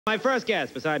My first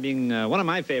guest, besides being one of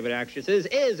my favorite actresses,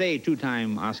 is a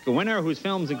two-time Oscar winner whose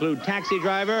films include Taxi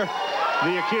Driver,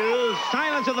 The Accused,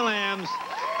 Silence of the Lambs.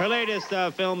 Her latest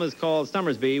film is called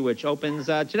Sommersby, which opens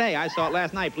today. I saw it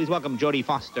last night. Please welcome Jodie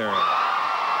Foster.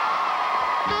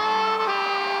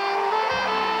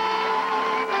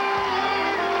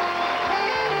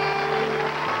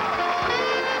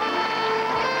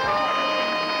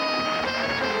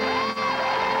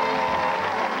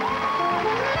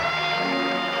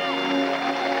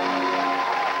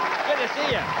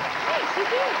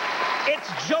 It's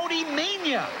Jodie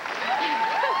Mania.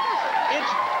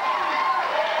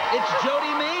 It's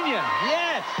Jodie Mania.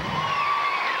 Yes.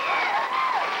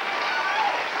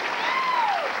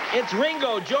 It's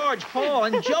Ringo, George, Paul,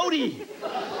 and Jodie.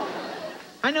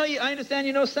 I understand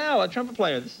you know Sal, a trumpet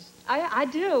player. I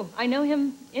do. I know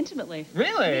him intimately.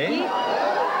 Really? Yeah,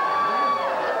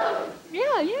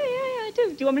 I do.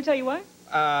 Do you want me to tell you why?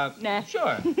 Nah.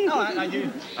 Sure. No,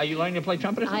 are you learning to play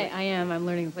trumpet or something? I am. I'm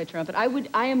learning to play trumpet. I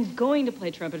am going to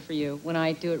play trumpet for you when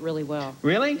I do it really well.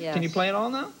 Really? Yes. Can you play it all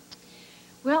now?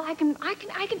 Well, I can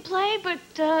play, but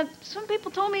some people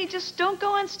told me just don't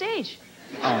go on stage.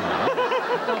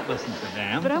 Oh, no. Don't listen to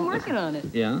them. But I'm working on it.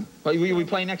 Yeah? Well, we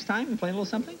play next time? We play a little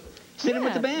something? Sit in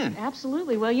with the band.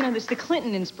 Absolutely. Well, you know, there's the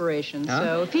Clinton inspiration,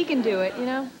 so if he can do it, you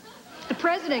know. The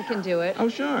president can do it. Oh,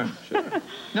 sure.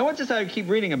 Now, what's this I keep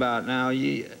reading about now?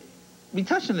 We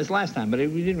touched on this last time, but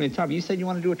we didn't really talk. You said you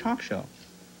want to do a talk show.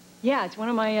 Yeah, it's one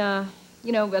of my,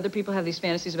 you know, other people have these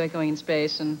fantasies about going in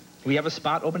space, and... We have a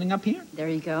spot opening up here? There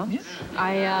you go. Yeah.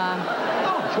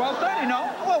 Oh, 12:30,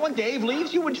 no? Well, when Dave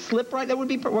leaves, you would slip right. That would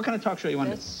be... What kind of talk show you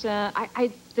want to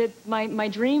do? My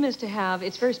dream is to have...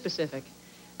 It's very specific.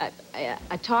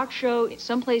 A talk show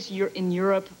someplace in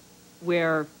Europe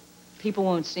where... people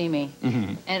won't see me.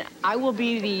 Mm-hmm. And I will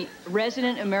be the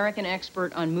resident American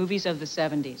expert on movies of the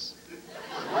 70s.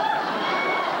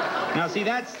 Now, see,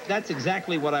 that's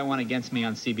exactly what I want against me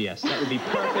on CBS. That would be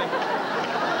perfect.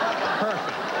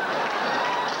 Perfect.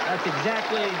 That's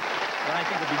exactly what I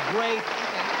think would be great.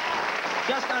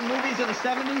 Just on movies of the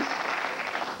 70s?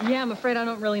 Yeah, I'm afraid I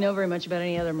don't really know very much about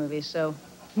any other movies, so...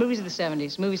 Movies of the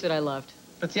 70s, movies that I loved.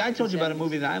 But see, I told you about a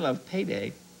movie that I loved,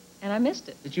 Payday. And I missed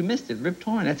it. That you missed it, Rip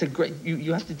Torn. That's a great...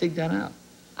 You have to dig that out.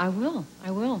 I will.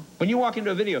 When you walk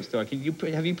into a video store, have you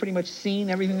pretty much seen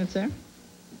everything that's there?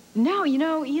 No, you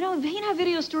know,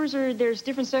 video stores there's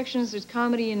different sections. There's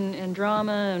comedy and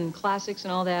drama and classics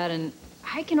and all that, and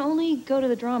I can only go to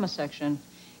the drama section.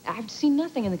 I've seen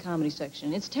nothing in the comedy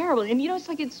section. It's terrible. And, you know,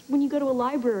 it's when you go to a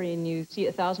library and you see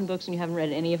 1,000 books and you haven't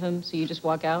read any of them, so you just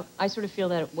walk out. I sort of feel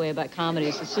that way about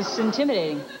comedies. It's just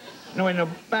intimidating. No, wait, no,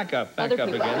 back up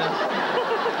again.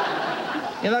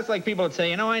 That's like people that say,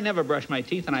 you know, I never brush my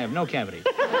teeth and I have no cavity.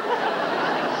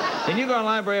 Then you go to a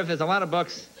library, if there's a lot of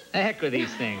books, the heck with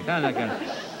these things. I'm not gonna...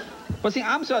 Well, see,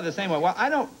 I'm sort of the same way. Well, I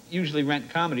don't usually rent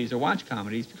comedies or watch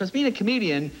comedies because being a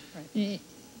comedian, you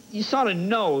sort of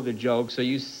know the joke, so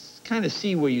you kind of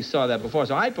see where you saw that before.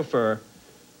 So I prefer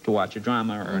to watch a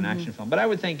drama or an action film. But I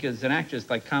would think as an actress,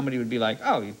 like, comedy would be like,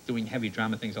 oh, you're doing heavy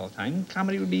drama things all the time.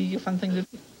 Comedy would be a fun thing to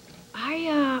do.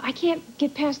 I can't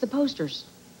get past the posters.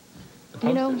 The posters?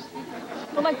 You know,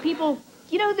 but like people,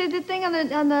 you know, the thing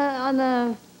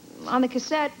on the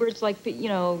cassette where it's like, you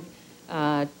know,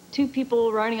 two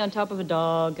people riding on top of a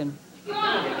dog and. You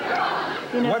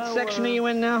know, what section are you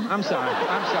in now? I'm sorry.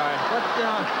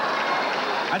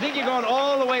 I think you're going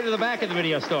all the way to the back of the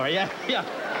video store. Yeah.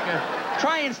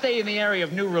 Try and stay in the area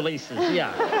of new releases.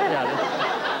 Yeah.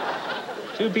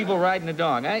 Two people riding a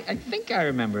dog. I think I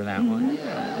remember that one.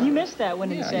 Yeah. You missed that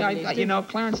one in the 70s. You know,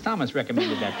 Clarence Thomas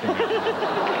recommended that to me.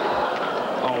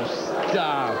 Oh,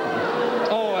 stop.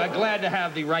 Oh, glad to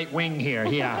have the right wing here.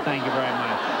 Yeah, thank you very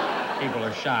much. People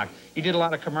are shocked. You did a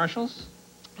lot of commercials?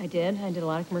 I did. I did a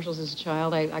lot of commercials as a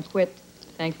child. I quit,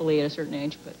 thankfully, at a certain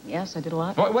age. But yes, I did a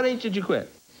lot. What age did you quit?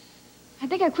 I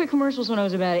think I quit commercials when I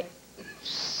was about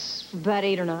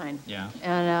 8 or 9. Yeah.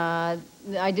 And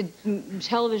I did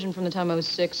television from the time I was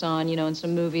 6 on, you know, and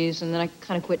some movies, and then I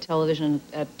kind of quit television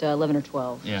at 11 or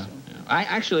 12. Yeah.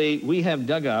 We have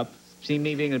dug up, see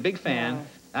me being a big fan. Wow.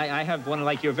 I have one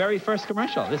like your very first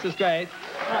commercial. This is great.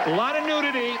 A lot of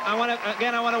nudity. I want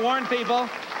to warn people.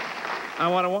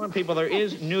 There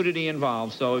is nudity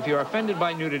involved, so if you're offended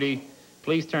by nudity,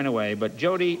 please turn away. But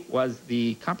Jodie was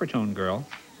the Coppertone girl.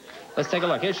 Let's take a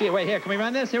look. Here she is. Wait, here. Can we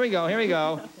run this? Here we go.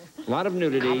 A lot of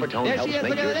nudity. Coppertone helps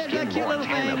make your skin more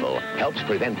tannable, helps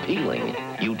prevent peeling.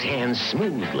 You tan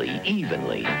smoothly,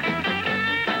 evenly.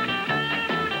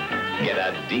 Get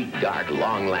a deep, dark,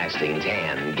 long-lasting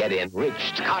tan. Get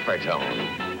enriched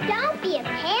Coppertone. Don't be a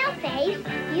pale face.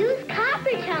 Use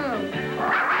Coppertone.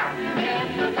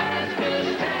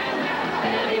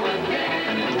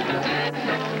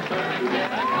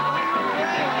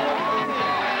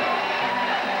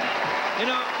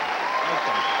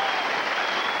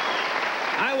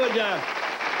 I would,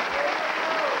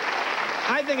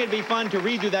 I think it'd be fun to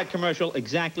redo that commercial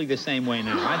exactly the same way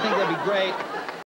now. I think that'd be great.